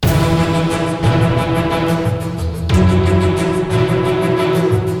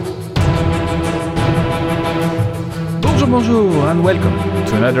Bonjour and welcome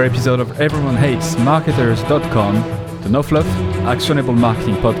to another episode of EveryoneHatesMarketers.com, the no fluff, actionable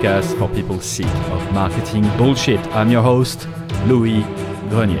marketing podcast for people sick of marketing bullshit. I'm your host, Louis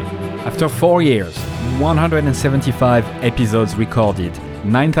Grenier. After 4 years, 175 episodes recorded,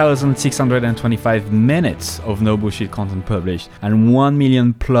 9,625 minutes of no bullshit content published, and 1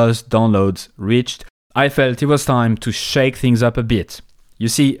 million plus downloads reached, I felt it was time to shake things up a bit. You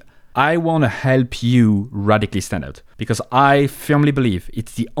see, I want to help you radically stand out because I firmly believe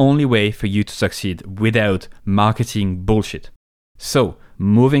it's the only way for you to succeed without marketing bullshit. So,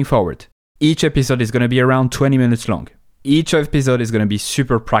 moving forward, each episode is going to be around 20 minutes long. Each episode is going to be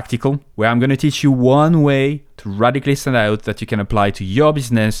super practical, where I'm going to teach you one way to radically stand out that you can apply to your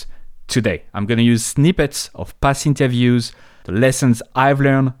business today. I'm going to use snippets of past interviews, the lessons I've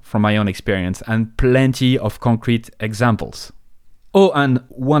learned from my own experience, and plenty of concrete examples. Oh, and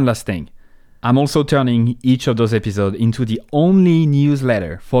one last thing. I'm also turning each of those episodes into the only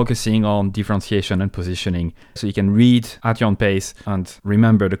newsletter focusing on differentiation and positioning, so you can read at your own pace and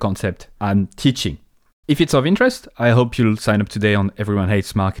remember the concept I'm teaching. If it's of interest, I hope you'll sign up today on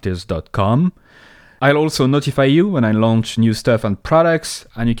EveryoneHatesMarketers.com. I'll also notify you when I launch new stuff and products,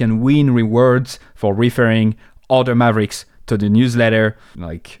 and you can win rewards for referring other Mavericks to the newsletter,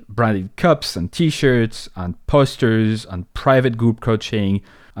 like branded cups and t-shirts and posters and private group coaching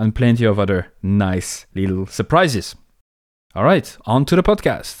and plenty of other nice little surprises. All right, on to the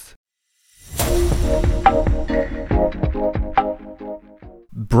podcast.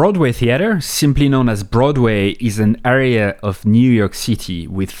 Broadway theater, simply known as Broadway, is an area of New York City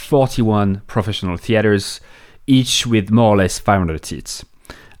with 41 professional theaters, each with more or less 500 seats.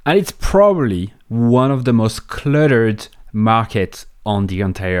 And it's probably one of the most cluttered market on the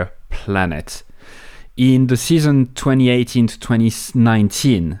entire planet. In the season 2018 to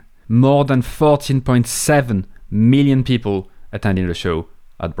 2019, more than 14.7 million people attended the show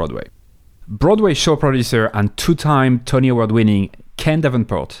at Broadway. Broadway show producer and two-time Tony Award-winning Ken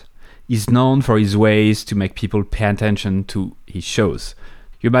Davenport is known for his ways to make people pay attention to his shows.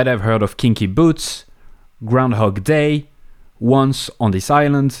 You might have heard of Kinky Boots, Groundhog Day, Once on This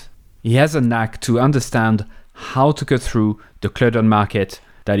Island. He has a knack to understand how to cut through the cluttered market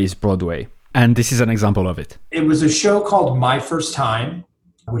that is Broadway. And this is an example of it. It was a show called My First Time,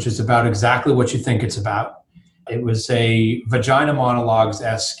 which is about exactly what you think it's about. It was a vagina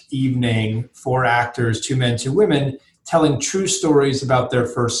monologues-esque evening, 4 actors, 2 men, 2 women, telling true stories about their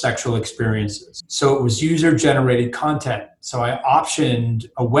first sexual experiences. So it was user-generated content. So I optioned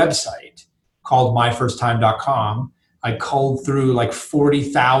a website called myfirsttime.com. I culled through like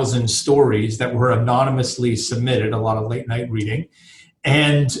 40,000 stories that were anonymously submitted, a lot of late night reading,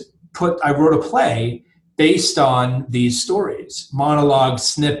 and I wrote a play based on these stories, monologues,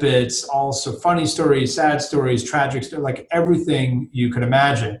 snippets, also funny stories, sad stories, tragic stories, like everything you can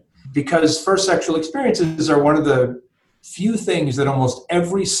imagine. Because first sexual experiences are one of the few things that almost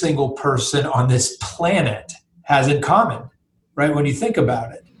every single person on this planet has in common, right? When you think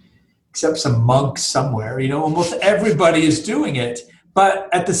about it. Except some monks somewhere, almost everybody is doing it, but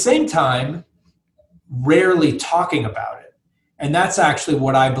at the same time, rarely talking about it. And that's actually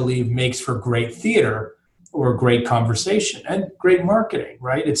what I believe makes for great theater or great conversation and great marketing,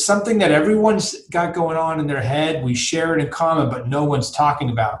 right? It's something that everyone's got going on in their head. We share it in common, but no one's talking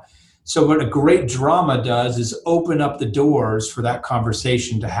about. So what a great drama does is open up the doors for that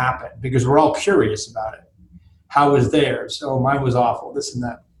conversation to happen because we're all curious about it. How was theirs? Oh, mine was awful, this and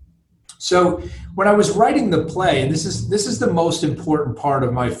that. So when I was writing the play, and this is the most important part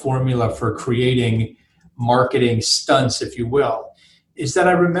of my formula for creating marketing stunts, if you will, is that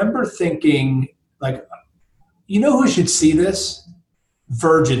I remember thinking, like, who should see this?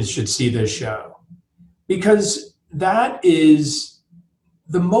 Virgins should see this show. Because that is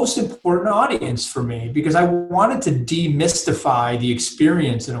the most important audience for me, because I wanted to demystify the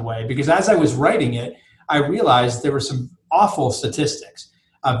experience in a way. Because as I was writing it, I realized there were some awful statistics.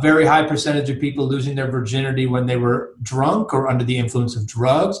 A very high percentage of people losing their virginity when they were drunk or under the influence of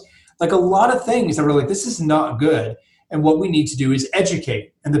drugs. Like a lot of things that were like, this is not good. And what we need to do is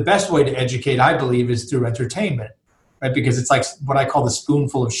educate. And the best way to educate, I believe, is through entertainment, right? Because it's like what I call the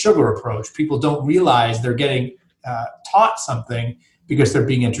spoonful of sugar approach. People don't realize they're getting taught something because they're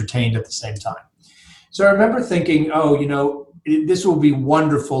being entertained at the same time. So I remember thinking, this will be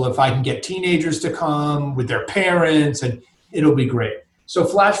wonderful if I can get teenagers to come with their parents and it'll be great. So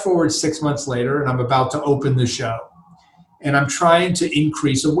flash forward 6 months later, and I'm about to open the show. And I'm trying to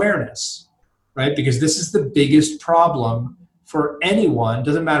increase awareness, right? Because this is the biggest problem for anyone,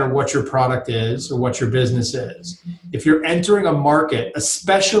 doesn't matter what your product is or what your business is. If you're entering a market,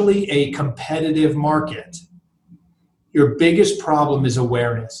 especially a competitive market, your biggest problem is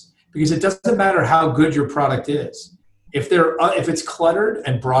awareness, because it doesn't matter how good your product is. If it's cluttered,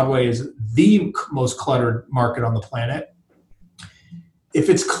 and Broadway is the most cluttered market on the planet, if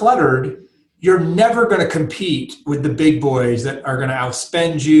it's cluttered, you're never going to compete with the big boys that are going to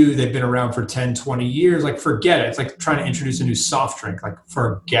outspend you. They've been around for 10, 20 years. Like, forget it. It's like trying to introduce a new soft drink. Like,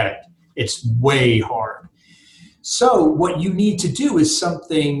 forget it. It's way hard. So what you need to do is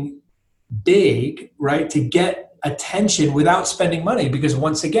something big, right, to get attention without spending money. Because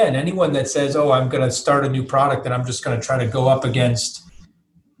once again, anyone that says, oh, I'm going to start a new product and I'm just going to try to go up against,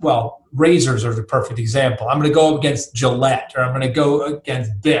 well, razors are the perfect example. I'm going to go up against Gillette, or I'm going to go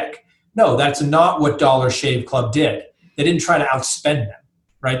against Bic. No, that's not what Dollar Shave Club did. They didn't try to outspend them,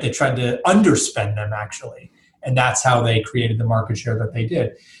 right? They tried to underspend them, actually. And that's how they created the market share that they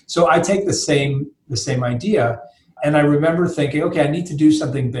did. So I take the same idea, and I remember thinking, okay, I need to do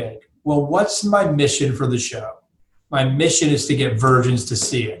something big. Well, what's my mission for the show? My mission is to get virgins to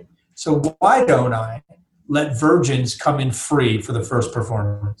see it. So why don't I let virgins come in free for the first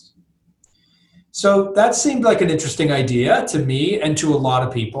performance? So that seemed like an interesting idea to me and to a lot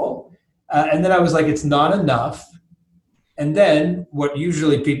of people. And then I was like, it's not enough. And then what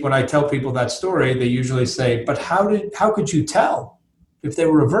usually people, when I tell people that story, they usually say, but how could you tell if they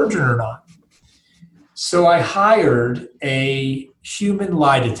were a virgin or not? So I hired a human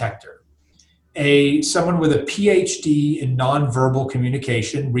lie detector, someone with a PhD in nonverbal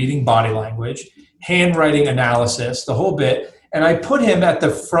communication, reading body language, handwriting analysis, the whole bit. And I put him at the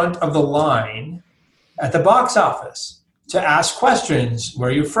front of the line at the box office to ask questions. Where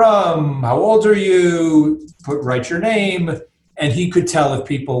are you from? How old are you? Write your name. And he could tell if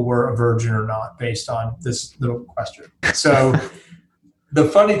people were a virgin or not based on this little question. So the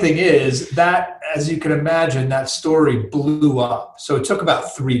funny thing is that, as you can imagine, that story blew up. So it took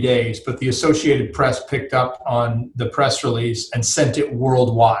about 3 days, but the Associated Press picked up on the press release and sent it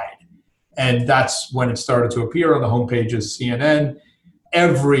worldwide. And that's when it started to appear on the homepages, CNN,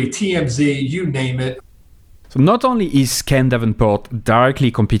 every TMZ, you name it. So not only is Ken Davenport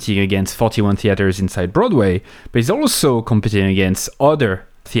directly competing against 41 theaters inside Broadway, but he's also competing against other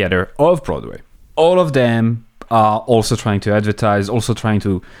theater of Broadway. All of them are also trying to advertise, also trying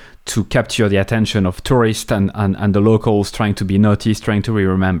to capture the attention of tourists and the locals, trying to be noticed, trying to be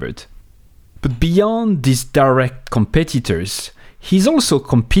remembered. But beyond these direct competitors, he's also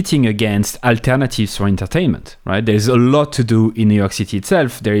competing against alternatives for entertainment, right? There's a lot to do in New York City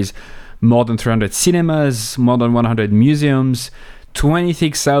itself. There is more than 300 cinemas, more than 100 museums,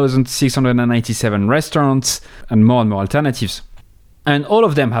 26,697 restaurants, and more alternatives. And all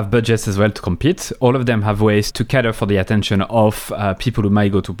of them have budgets as well to compete. All of them have ways to cater for the attention of people who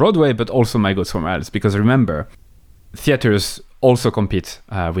might go to Broadway, but also might go somewhere else. Because remember, theaters also compete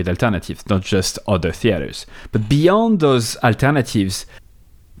with alternatives, not just other theaters. But beyond those alternatives,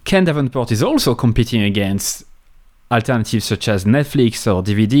 Ken Davenport is also competing against alternatives such as Netflix or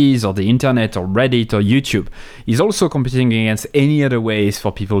DVDs or the internet or Reddit or YouTube. He's also competing against any other ways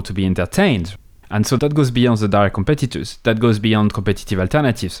for people to be entertained. And so that goes beyond the direct competitors. That goes beyond competitive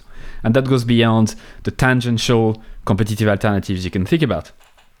alternatives. And that goes beyond the tangential competitive alternatives you can think about.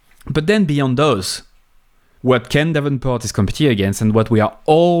 But then beyond those, what Ken Davenport is competing against and what we are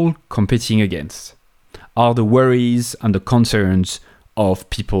all competing against are the worries and the concerns of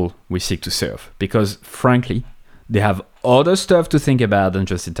people we seek to serve. Because frankly, they have other stuff to think about than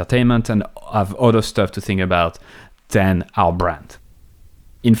just entertainment and have other stuff to think about than our brand.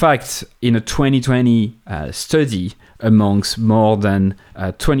 In fact, in a 2020 study amongst more than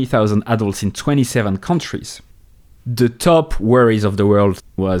 20,000 adults in 27 countries, the top worries of the world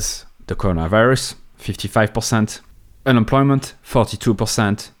was the coronavirus, 55%, unemployment,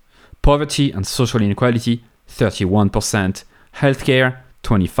 42%, poverty and social inequality, 31%, healthcare,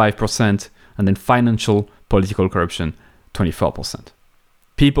 25%, and then financial political corruption, 24%.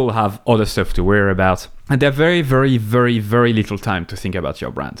 People have other stuff to worry about, and they have very, very, very, very little time to think about your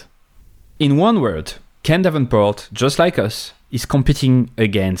brand. In one word, Ken Davenport, just like us, is competing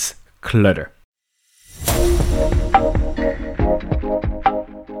against clutter.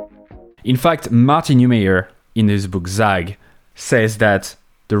 In fact, Martin Neumeyer, in his book Zag, says that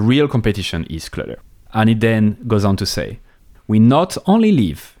the real competition is clutter. And it then goes on to say, we not only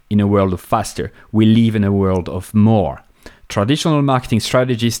live in a world of faster, we live in a world of more. Traditional marketing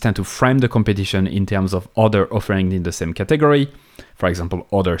strategies tend to frame the competition in terms of other offerings in the same category, for example,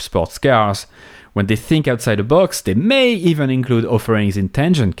 other sports cars. When they think outside the box, they may even include offerings in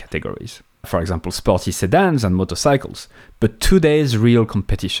tangent categories, for example, sporty sedans and motorcycles. But today's real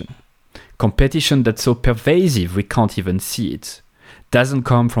competition that's so pervasive we can't even see it, doesn't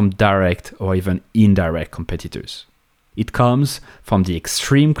come from direct or even indirect competitors. It comes from the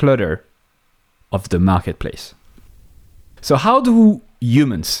extreme clutter of the marketplace. So how do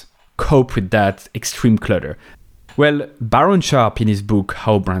humans cope with that extreme clutter? Well, Baron Sharp in his book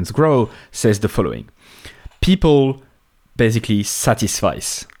How Brands Grow says the following. People basically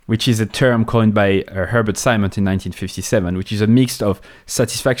satisfice, which is a term coined by Herbert Simon in 1957, which is a mix of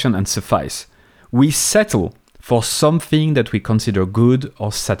satisfaction and suffice. We settle for something that we consider good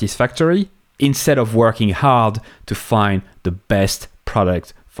or satisfactory instead of working hard to find the best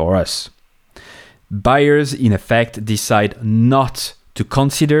product for us. Buyers, in effect, decide not to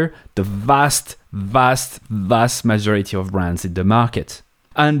consider the vast majority of brands in the market.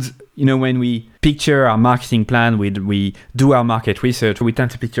 And, when we picture our marketing plan, we do our market research, we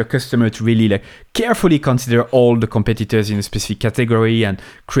tend to picture customer to really carefully consider all the competitors in a specific category and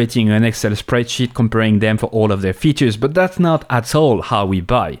creating an Excel spreadsheet comparing them for all of their features. But that's not at all how we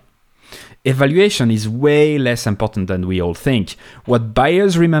buy. Evaluation is way less important than we all think. What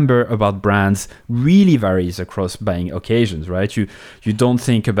buyers remember about brands really varies across buying occasions, right? You don't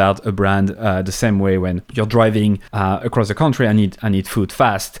think about a brand the same way when you're driving across the country and need food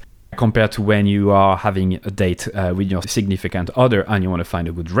fast compared to when you are having a date with your significant other and you want to find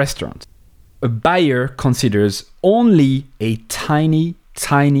a good restaurant. A buyer considers only a tiny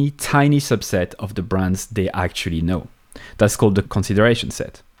subset of the brands they actually know. That's called the consideration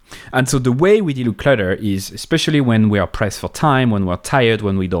set. And so the way we deal with clutter is, especially when we are pressed for time, when we're tired,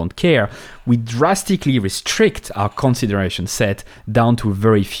 when we don't care, we drastically restrict our consideration set down to a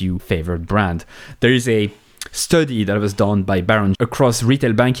very few favorite brand. There is a study that was done by Baron across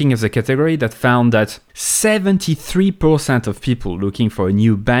retail banking as a category that found that 73% of people looking for a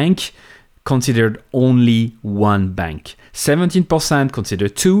new bank considered only one bank. 17%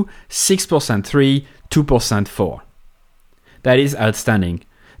 considered two, 6% three, 2% four. That is outstanding.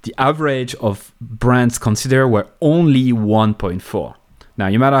 The average of brands considered were only 1.4. Now,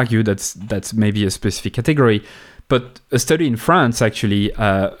 you might argue that's maybe a specific category, but a study in France, actually,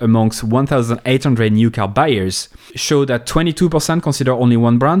 amongst 1,800 new car buyers, showed that 22% consider only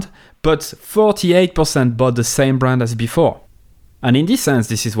one brand, but 48% bought the same brand as before. And in this sense,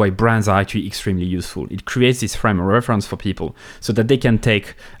 this is why brands are actually extremely useful. It creates this frame of reference for people so that they can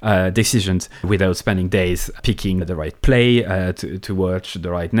take decisions without spending days picking the right play to watch,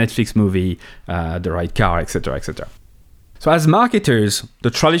 the right Netflix movie, the right car, etc., etc. So as marketers, the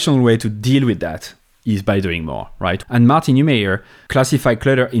traditional way to deal with that is by doing more, right? And Martin Neumeyer classified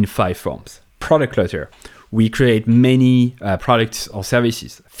clutter in 5 forms. Product clutter. We create many products or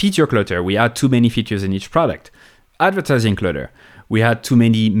services. Feature clutter. We add too many features in each product. Advertising clutter. We had too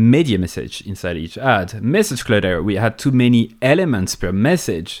many media message inside each ad. Message clutter, we had too many elements per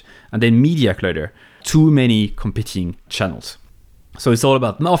message. And then media clutter, too many competing channels. So it's all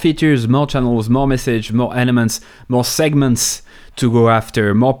about more features, more channels, more message, more elements, more segments to go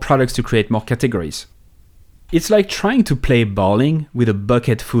after, more products to create more categories. It's like trying to play bowling with a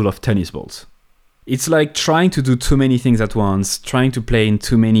bucket full of tennis balls. It's like trying to do too many things at once, trying to play in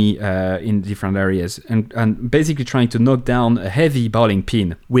too many in different areas, and basically trying to knock down a heavy bowling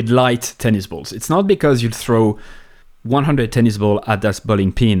pin with light tennis balls. It's not because you throw 100 tennis balls at that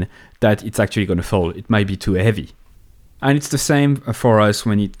bowling pin that it's actually going to fall. It might be too heavy. And it's the same for us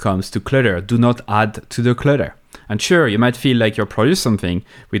when it comes to clutter. Do not add to the clutter. And sure, you might feel like you produce something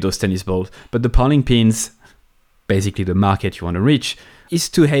with those tennis balls, but the bowling pins, basically the market you want to reach, is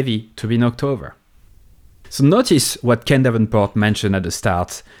too heavy to be knocked over. So notice what Ken Davenport mentioned at the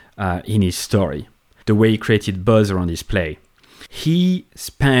start in his story, the way he created buzz around his play. He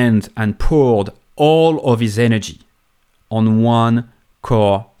spent and poured all of his energy on one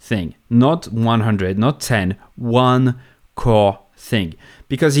core thing, not 100, not 10, one core thing,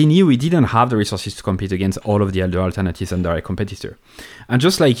 because he knew he didn't have the resources to compete against all of the other alternatives and direct competitor. And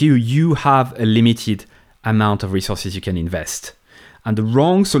just like you have a limited amount of resources you can invest. And the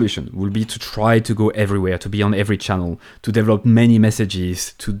wrong solution will be to try to go everywhere, to be on every channel, to develop many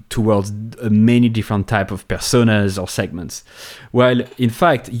messages towards many different type of personas or segments. While in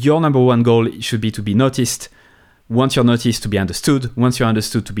fact, your number one goal should be to be noticed. Once you're noticed, to be understood. Once you're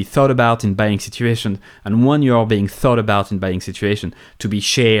understood, to be thought about in buying situation. And when you're being thought about in buying situation, to be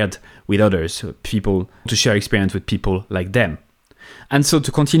shared with others, people, to share experience with people like them. And so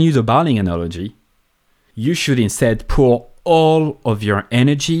to continue the bowling analogy, you should instead pour all of your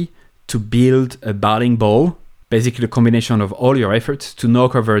energy to build a bowling ball, basically a combination of all your efforts to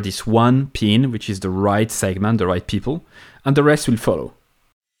knock over this one pin, which is the right segment, the right people, and the rest will follow.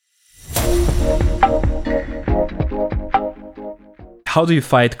 How do you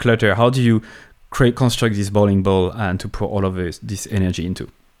fight clutter? How do you construct this bowling ball and to pour all of this energy into?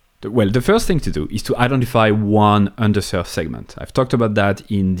 Well, the first thing to do is to identify one underserved segment. I've talked about that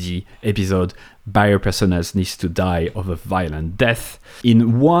in the episode Buyer Personas Needs to Die of a Violent Death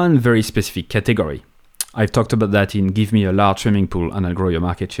in one very specific category. I've talked about that in Give Me a Large Swimming Pool and I'll Grow Your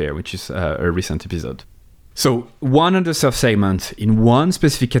Market Share, which is a recent episode. So one underserved segment in one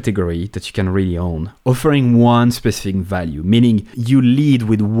specific category that you can really own, offering one specific value, meaning you lead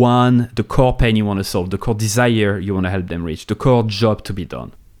with the core pain you want to solve, the core desire you want to help them reach, the core job to be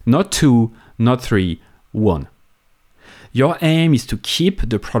done. Not 2, not 3, 1. Your aim is to keep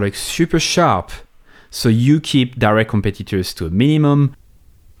the product super sharp, so you keep direct competitors to a minimum,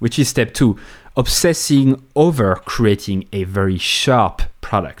 which is step 2, obsessing over creating a very sharp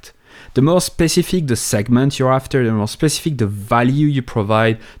product. The more specific the segment you're after, the more specific the value you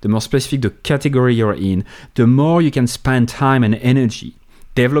provide, the more specific the category you're in, the more you can spend time and energy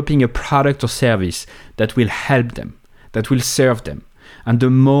developing a product or service that will help them, that will serve them. And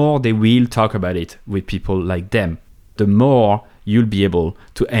the more they will talk about it with people like them, the more you'll be able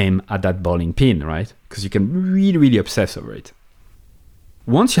to aim at that bowling pin, right? Because you can really, really obsess over it.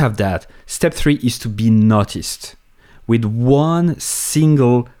 Once you have that, step 3 is to be noticed with one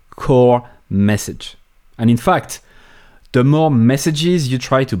single core message. And in fact, the more messages you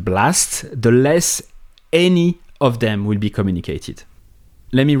try to blast, the less any of them will be communicated.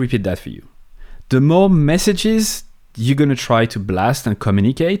 Let me repeat that for you. The more messages you're going to try to blast and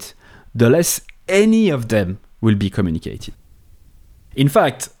communicate, the less any of them will be communicated. In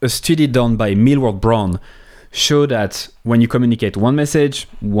fact, a study done by Millward Brown showed that when you communicate one message,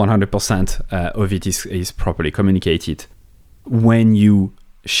 100% of it is properly communicated. When you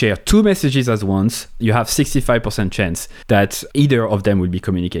share 2 messages at once, you have 65% chance that either of them will be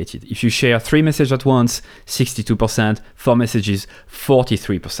communicated. If you share 3 messages at once, 62%, 4 messages,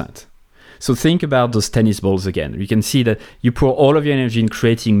 43%. So think about those tennis balls again. You can see that you pour all of your energy in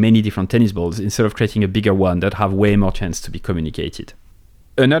creating many different tennis balls instead of creating a bigger one that have way more chance to be communicated.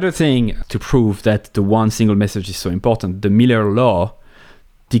 Another thing to prove that the one single message is so important, the Miller Law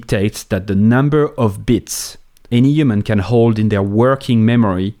dictates that the number of bits any human can hold in their working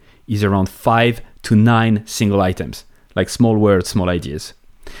memory is around 5 to 9 single items, like small words, small ideas.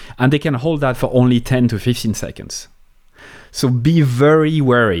 And they can hold that for only 10 to 15 seconds. So be very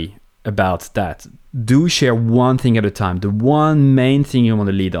wary about that. Do share one thing at a time, the one main thing you want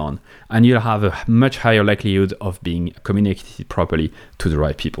to lead on, and you'll have a much higher likelihood of being communicated properly to the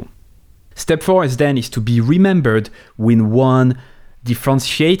right people. Step 4 is to be remembered with one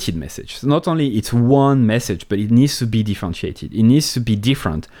differentiated message. So not only it's one message, but it needs to be differentiated. It needs to be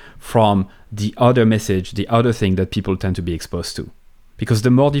different from the other message, the other thing that people tend to be exposed to. Because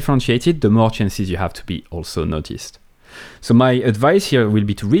the more differentiated, the more chances you have to be also noticed. So my advice here will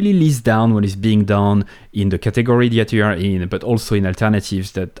be to really list down what is being done in the category that you are in, but also in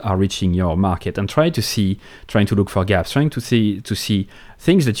alternatives that are reaching your market, and trying to look for gaps, trying to see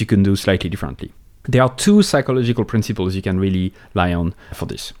things that you can do slightly differently. There are 2 psychological principles you can really rely on for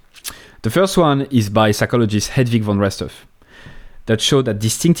this. The first one is by psychologist Hedwig von Resthoff that showed that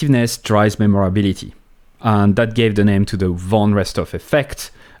distinctiveness drives memorability. And that gave the name to the von Resthoff effect,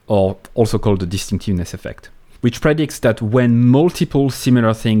 or also called the distinctiveness effect, which predicts that when multiple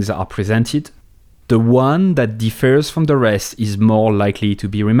similar things are presented, the one that differs from the rest is more likely to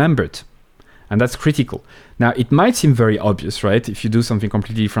be remembered. And that's critical. Now, it might seem very obvious, right? If you do something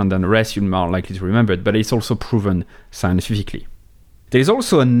completely different than the rest, you're more likely to remember it, but it's also proven scientifically. There is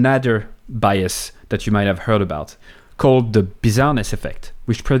also another bias that you might have heard about, called the bizarreness effect,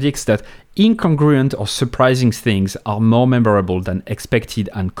 which predicts that incongruent or surprising things are more memorable than expected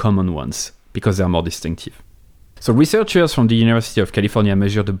and common ones, because they are more distinctive. So researchers from the University of California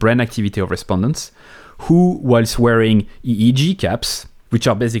measured the brain activity of respondents who, whilst wearing EEG caps, which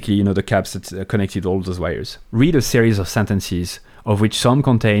are basically, the caps that connected all those wires, read a series of sentences of which some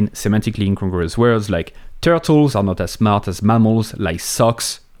contain semantically incongruous words like turtles are not as smart as mammals, like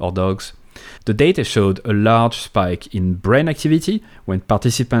socks or dogs. The data showed a large spike in brain activity when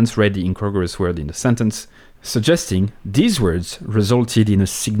participants read the incongruous word in the sentence, suggesting these words resulted in a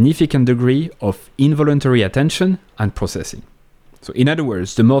significant degree of involuntary attention and processing. So in other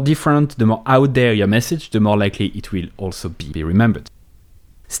words, the more different, the more out there your message, the more likely it will also be remembered.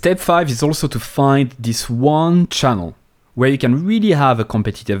 Step 5 is also to find this one channel where you can really have a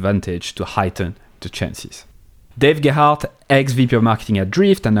competitive advantage to heighten the chances. Dave Gerhardt, ex-VP of Marketing at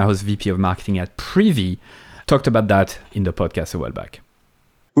Drift and now is VP of Marketing at Privy, talked about that in the podcast a while back.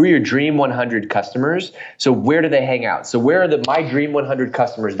 Who are your Dream 100 customers? So where do they hang out? So where are my Dream 100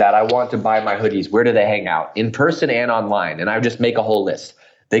 customers that I want to buy my hoodies? Where do they hang out? In person and online. And I would just make a whole list.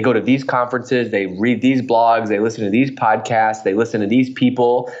 They go to these conferences, they read these blogs, they listen to these podcasts, they listen to these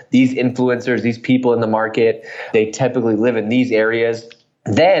people, these influencers, these people in the market. They typically live in these areas.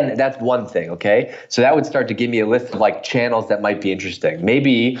 Then that's one thing, okay? So that would start to give me a list of like channels that might be interesting.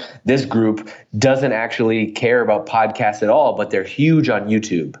 Maybe this group doesn't actually care about podcasts at all, but they're huge on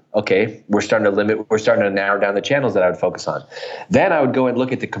YouTube. Okay, we're starting to narrow down the channels that I would focus on. Then I would go and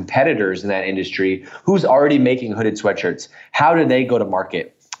look at the competitors in that industry. Who's already making hooded sweatshirts? How do they go to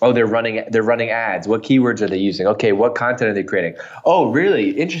market? Oh, they're running ads. What keywords are they using? Okay, what content are they creating? Oh,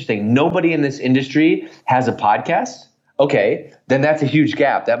 really interesting. Nobody in this industry has a podcast. Okay, then that's a huge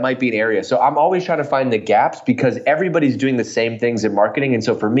gap. That might be an area. So I'm always trying to find the gaps because everybody's doing the same things in marketing. And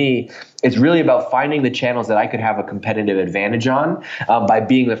so for me, it's really about finding the channels that I could have a competitive advantage on by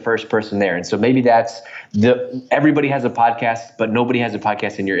being the first person there. And so maybe that's everybody has a podcast, but nobody has a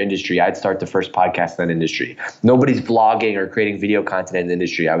podcast in your industry. I'd start the first podcast in that industry. Nobody's vlogging or creating video content in the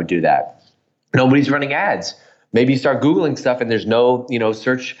industry. I would do that. Nobody's running ads. Maybe you start Googling stuff and there's no,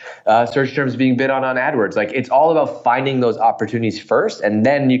 search terms being bid on AdWords. Like it's all about finding those opportunities first, and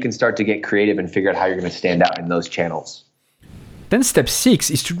then you can start to get creative and figure out how you're going to stand out in those channels. Then step 6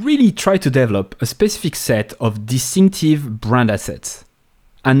 is to really try to develop a specific set of distinctive brand assets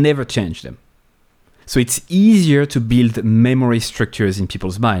and never change them. So it's easier to build memory structures in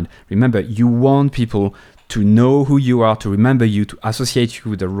people's mind. Remember, you want people to know who you are, to remember you, to associate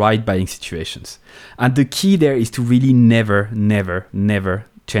you with the right buying situations. And the key there is to really never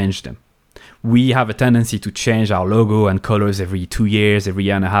change them. We have a tendency to change our logo and colors every 2 years, every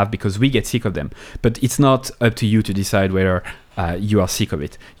year and a half, because we get sick of them. But it's not up to you to decide whether you are sick of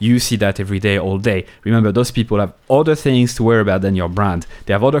it. You see that every day, all day. Remember, those people have other things to worry about than your brand.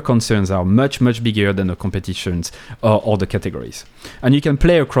 They have other concerns that are much bigger than the competitions or the categories. And you can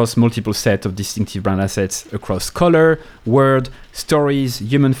play across multiple sets of distinctive brand assets across color, word, stories,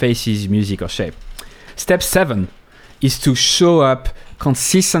 human faces, music, or shape. Step 7 is to show up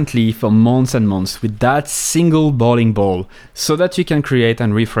consistently for months and months with that single bowling ball so that you can create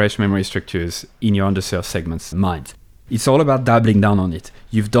and refresh memory structures in your underserved segment's mind. It's all about doubling down on it.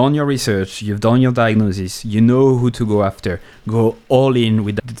 You've done your research, you've done your diagnosis, you know who to go after. Go all in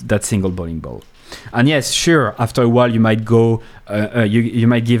with that single bowling ball. And yes, sure, after a while you might go, you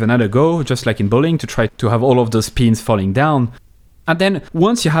might give another go, just like in bowling, to try to have all of those pins falling down. And then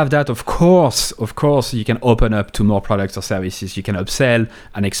once you have that, of course, you can open up to more products or services. You can upsell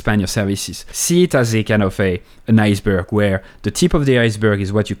and expand your services. See it as a kind of an iceberg where the tip of the iceberg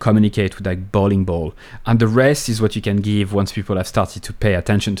is what you communicate with that bowling ball. And the rest is what you can give once people have started to pay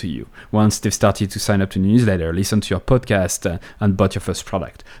attention to you. Once they've started to sign up to the newsletter, listen to your podcast and bought your first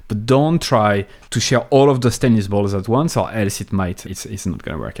product. But don't try to share all of those tennis balls at once or else it's not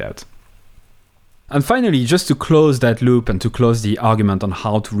going to work out. And finally, just to close that loop and to close the argument on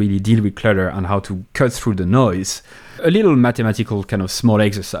how to really deal with clutter and how to cut through the noise, a little mathematical kind of small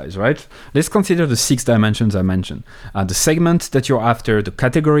exercise, right? Let's consider the 6 dimensions I mentioned. The segment that you're after, the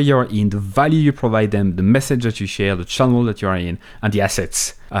category you're in, the value you provide them, the message that you share, the channel that you're in, and the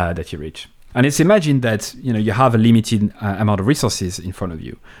assets that you reach. And let's imagine that you have a limited amount of resources in front of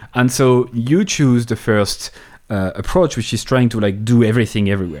you. And so you choose the first approach, which is trying to do everything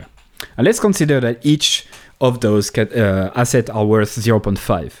everywhere. And let's consider that each of those assets are worth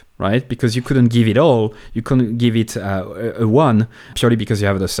 0.5, right? Because you couldn't give it all. You couldn't give it a 1 purely because you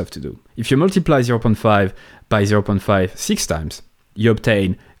have other stuff to do. If you multiply 0.5 by 0.5 6 times, you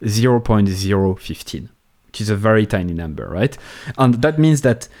obtain 0.015, which is a very tiny number, right? And that means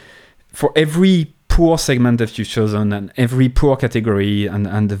that for every poor segment that you've chosen and every poor category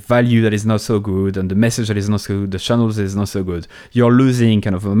and the value that is not so good and the message that is not so good, the channels that is not so good, you're losing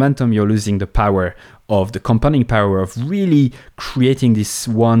kind of momentum, you're losing the power of the compounding power of really creating this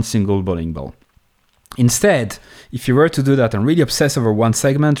one single bowling ball. Instead, if you were to do that and really obsess over one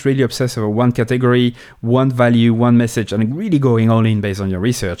segment, really obsess over one category, one value, one message, and really going all in based on your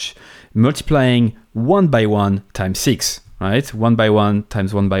research, multiplying 1 by 1 times 6, right? 1 by 1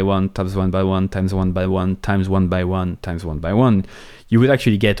 times 1 by 1 times 1 by 1 times 1 by 1 times 1 by 1 times 1 by 1, you would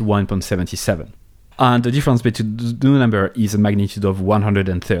actually get 1.77. And the difference between the two numbers is a magnitude of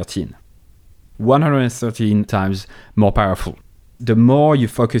 113. 113 times more powerful. The more you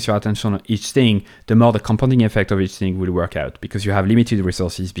focus your attention on each thing, the more the compounding effect of each thing will work out because you have limited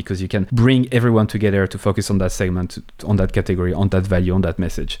resources, because you can bring everyone together to focus on that segment, on that category, on that value, on that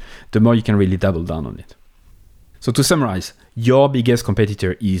message. The more you can really double down on it. So to summarize, your biggest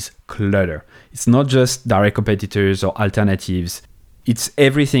competitor is clutter. It's not just direct competitors or alternatives. It's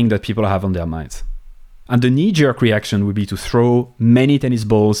everything that people have on their minds. And the knee-jerk reaction would be to throw many tennis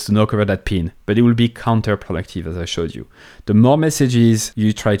balls to knock over that pin, but it will be counterproductive, as I showed you. The more messages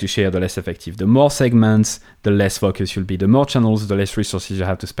you try to share, the less effective. The more segments, the less focused you'll be. The more channels, the less resources you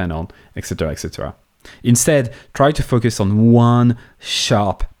have to spend on, etc., etc. Instead, try to focus on one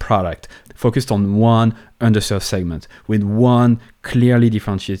sharp product, focused on one underserved segment, with one clearly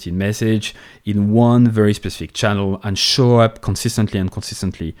differentiated message in one very specific channel, and show up consistently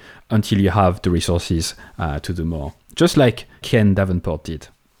until you have the resources to do more. Just like Ken Davenport did.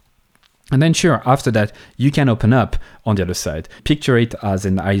 And then sure, after that, you can open up on the other side. Picture it as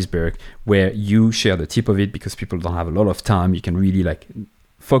an iceberg where you share the tip of it because people don't have a lot of time. You can really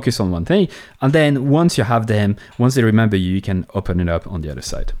focus on one thing. And then once you have them, once they remember you, you can open it up on the other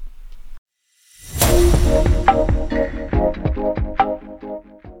side.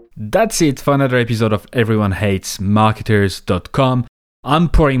 That's it for another episode of EveryoneHatesMarketers.com. I'm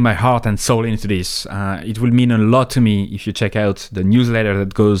pouring my heart and soul into this. It will mean a lot to me if you check out the newsletter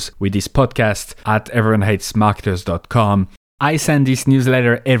that goes with this podcast at EveryoneHatesMarketers.com. I send this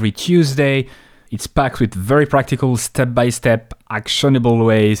newsletter every Tuesday. It's packed with very practical, step-by-step, actionable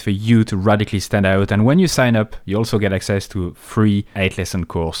ways for you to radically stand out. And when you sign up, you also get access to a free 8-lesson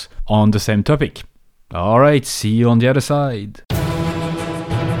course on the same topic. All right, see you on the other side.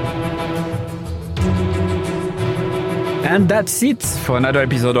 And that's it for another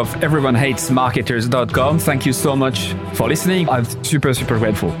episode of EveryoneHatesMarketers.com. Thank you so much for listening. I'm super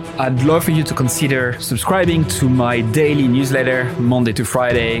grateful. I'd love for you to consider subscribing to my daily newsletter, Monday to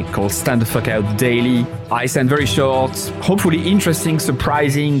Friday, called Stand the Fuck Out Daily. I send very short, hopefully interesting,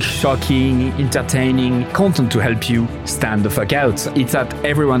 surprising, shocking, entertaining content to help you stand the fuck out. It's at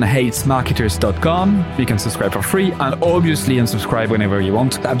EveryoneHatesMarketers.com. You can subscribe for free and obviously unsubscribe whenever you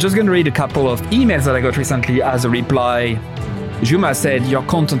want. I'm just going to read a couple of emails that I got recently as a reply. Juma said, your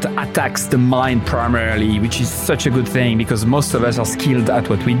content attacks the mind primarily, which is such a good thing because most of us are skilled at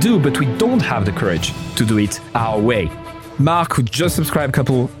what we do, but we don't have the courage to do it our way. Mark, who just subscribed a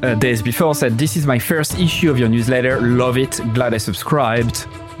couple days before, said, this is my first issue of your newsletter. Love it. Glad I subscribed.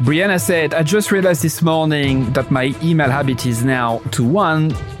 Brianna said, I just realized this morning that my email habit is now to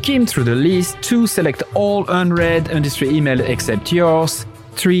 1, skim through the list, 2, select all unread industry email except yours,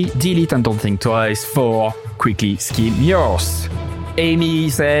 3, delete and don't think twice, 4, quickly skim yours. Amy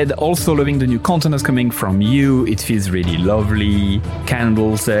said, also loving the new content that's coming from you. It feels really lovely.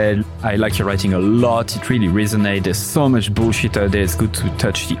 Candle said, I like your writing a lot. It really resonates. There's so much bullshit out there. It's good to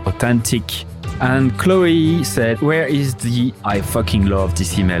touch the authentic. And Chloe said, where is the I fucking love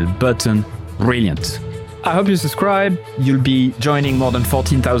this email button? Brilliant. I hope you subscribe. You'll be joining more than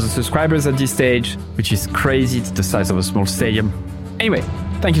 14,000 subscribers at this stage, which is crazy. It's the size of a small stadium. Anyway,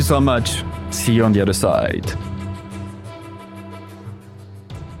 thank you so much. See you on the other side.